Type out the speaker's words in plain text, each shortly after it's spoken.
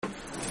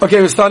Okay,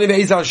 we're starting with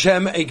Be'ez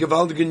Hashem, a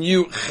gewaldige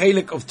new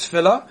chelik of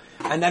tefillah,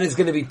 and that is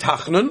going to be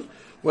Tachnun,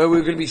 where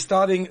we're going to be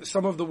starting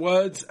some of the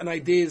words and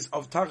ideas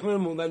of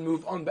Tachnun. We'll then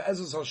move on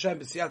Be'ez Hashem,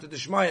 B'siyata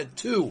D'Shmaya,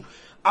 to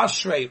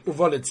Ashrei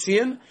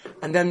Uvoletzion,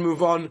 and then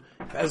move on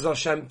Be'ez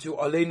Hashem to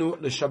Aleinu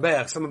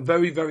L'Shabeach, some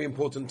very, very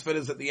important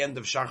tefillahs at the end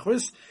of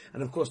Shachris,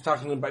 and of course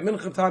Tachnun by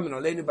Mincha time, and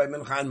Aleinu by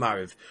Mincha and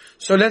Mariv.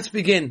 So let's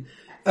begin.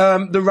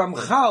 The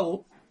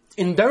Ramchal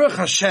in Derech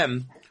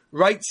Hashem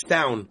writes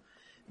down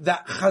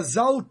that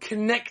Chazal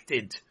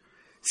connected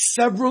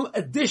several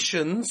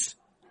additions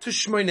to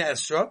Shmoneh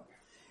Esrei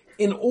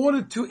in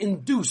order to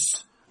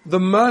induce the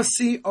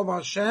mercy of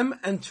Hashem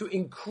and to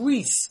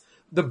increase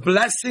the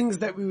blessings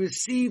that we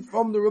receive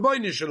from the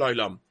Ribbono Shel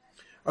Olam.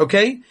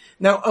 Okay?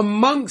 Now,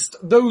 amongst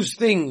those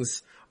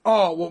things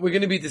are what we're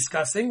going to be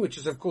discussing, which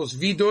is, of course,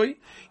 Vidoy,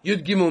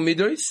 Yud Gimel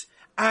Midois,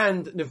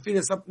 and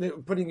Nefilas up,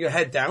 putting your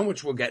head down,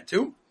 which we'll get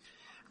to.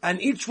 And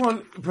each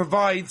one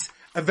provides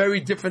a very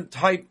different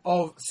type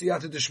of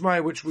Siyata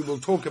D'Shmaya, which we will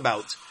talk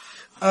about.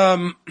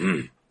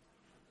 The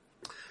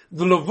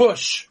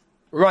Lavush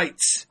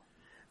writes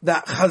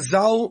that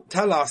Chazal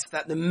tell us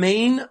that the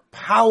main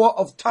power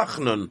of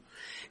Tachnun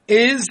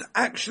is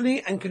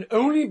actually and can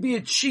only be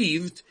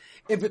achieved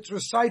if it's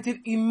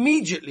recited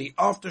immediately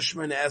after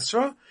Shmoneh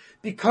Esrei,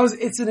 because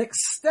it's an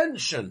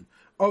extension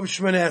of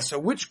Shmoneh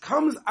Esrei, which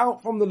comes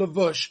out from the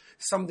Lavush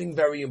something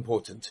very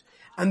important.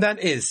 And that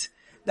is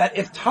that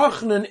if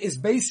Tachnun is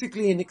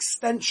basically an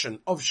extension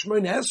of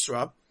Shmoneh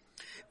Esrei,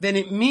 then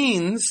it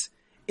means,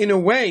 in a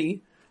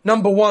way,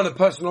 number one, a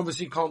person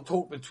obviously can't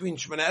talk between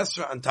Shmoneh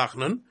Esrei and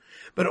Tachnun,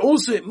 but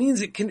also it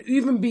means it can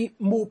even be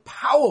more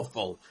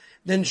powerful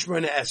than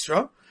Shmoneh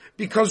Esrei,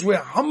 because we're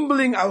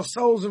humbling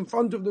ourselves in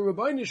front of the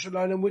Ribbono Shel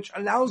Olam, which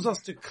allows us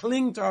to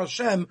cling to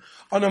Hashem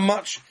on a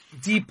much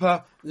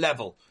deeper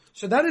level.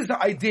 So that is the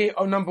idea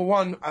of number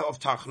one of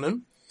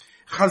Tachnun.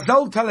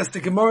 Chazal tell us,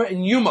 the Gemara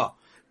in Yuma,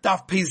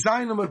 Daf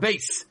Peizayin Amud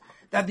Beis,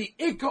 that the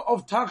Ikar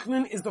of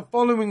Tachnun is the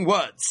following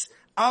words: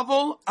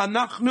 Avol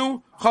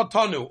anachnu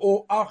chatanu,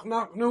 or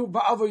Achnachnu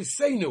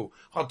ba'avoseinu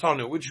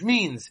chatanu, which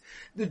means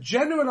the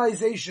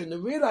generalization, the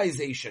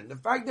realization, the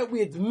fact that we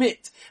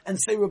admit and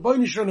say,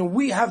 Ribbono Shel Olam,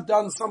 we have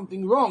done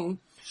something wrong,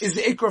 is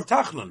the Ikar of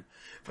Tachnun.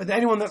 For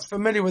anyone that's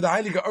familiar with the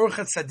Heilige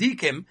Orchat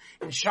Tzadikim,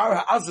 in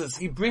Shara Azaz,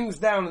 he brings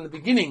down in the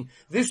beginning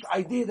this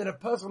idea that a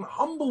person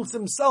humbles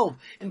himself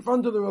in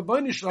front of the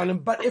Ribbono Shel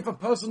Olam, but if a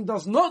person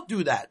does not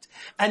do that,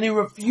 and he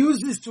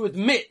refuses to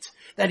admit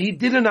that he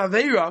did an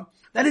Aveira,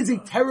 that is a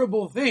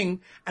terrible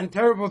thing, and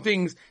terrible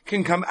things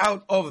can come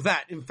out of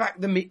that. In fact,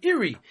 the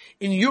Meiri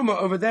in Yuma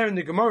over there in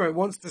the Gemara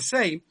wants to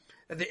say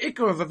that the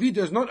Ikar of Avida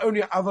is not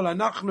only Aval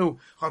Anachnu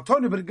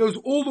Chatonu, but it goes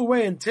all the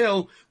way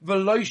until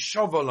V'lo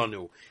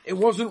Shavolanu. It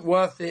wasn't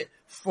worth it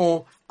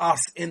for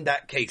us in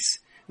that case.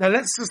 Now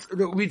let's just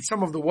read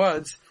some of the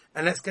words,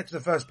 and let's get to the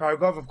first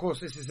paragraph. Of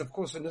course, this is of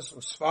course a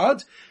Nusach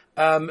Sfard.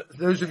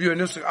 Those of you in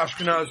Nusach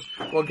Ashkenaz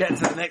will get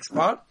to the next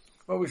part.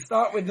 But we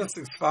start with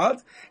Nusach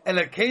Sfard.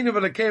 Elokeinu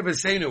v'Elokei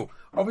Aviseinu.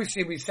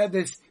 Obviously, we said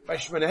this by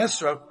Shmoneh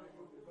Esrei,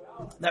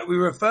 that we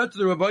refer to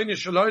the Ribbono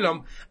Shel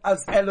Olam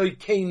as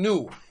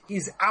Elokeinu.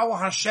 He's our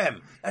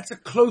Hashem. That's a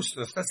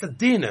closeness. That's a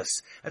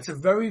dearness. That's a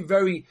very,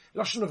 very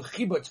lashon of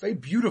chibur. It's very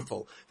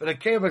beautiful. But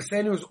Elokei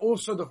Aviseinu is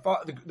also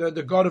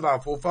the God of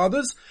our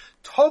forefathers.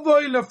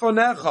 Tovoi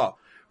lefonecha,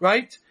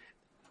 right?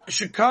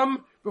 Should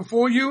come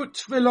before you,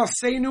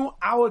 tfilaseinu,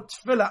 our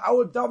tefillah,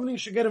 our davening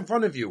should get in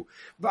front of you.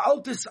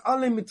 V'al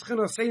tis'aleh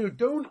mitchilaseinu,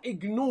 don't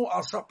ignore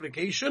our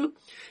supplication.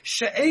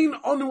 She'ein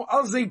onu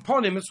azei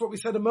ponim, it's what we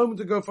said a moment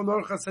ago from the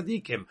Orchat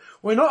Tzadikim.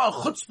 We're not a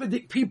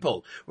chutzpahdik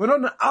people. We're not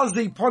an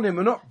azei ponim.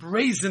 We're not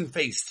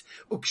brazen-faced,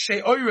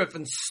 ukshei oiref,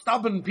 and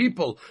stubborn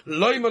people.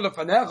 Loima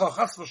lefanecha,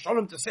 chas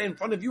v'sholem, to say in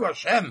front of you,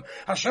 Hashem,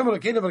 Hashem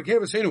Elokeinu v'Elokei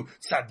Aviseinu,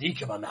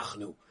 tzadikim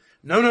anachnu.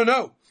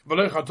 No.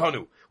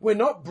 We're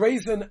not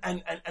brazen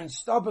and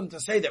stubborn to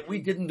say that we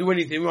didn't do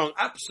anything wrong.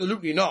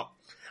 Absolutely not.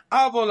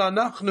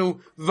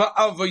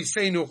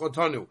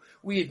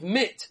 We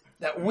admit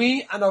that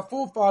we and our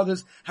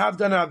forefathers have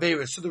done our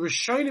Averos. So the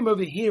Rishonim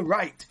over here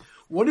write,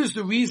 what is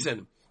the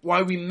reason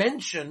why we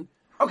mention,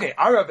 okay,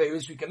 our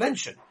Averos we can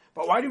mention,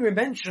 but why do we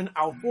mention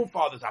our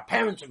forefathers, our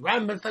parents and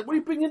grandparents? Like, what are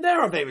you bringing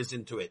their Averos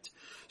into it?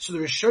 So the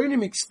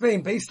Rishonim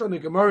explain, based on the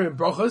Gemara and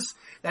Brachos,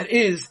 that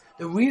is,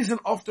 the reason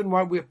often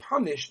why we're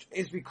punished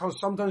is because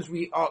sometimes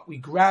we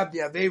grab the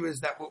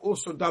Averos that were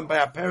also done by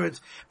our parents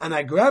and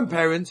our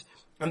grandparents,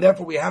 and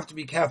therefore we have to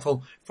be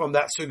careful from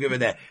that sugya over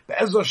there. But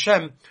Be'ez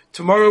Hashem,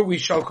 tomorrow we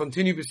shall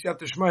continue with Siyata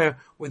D'Shmaya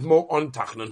with more on Tachnun.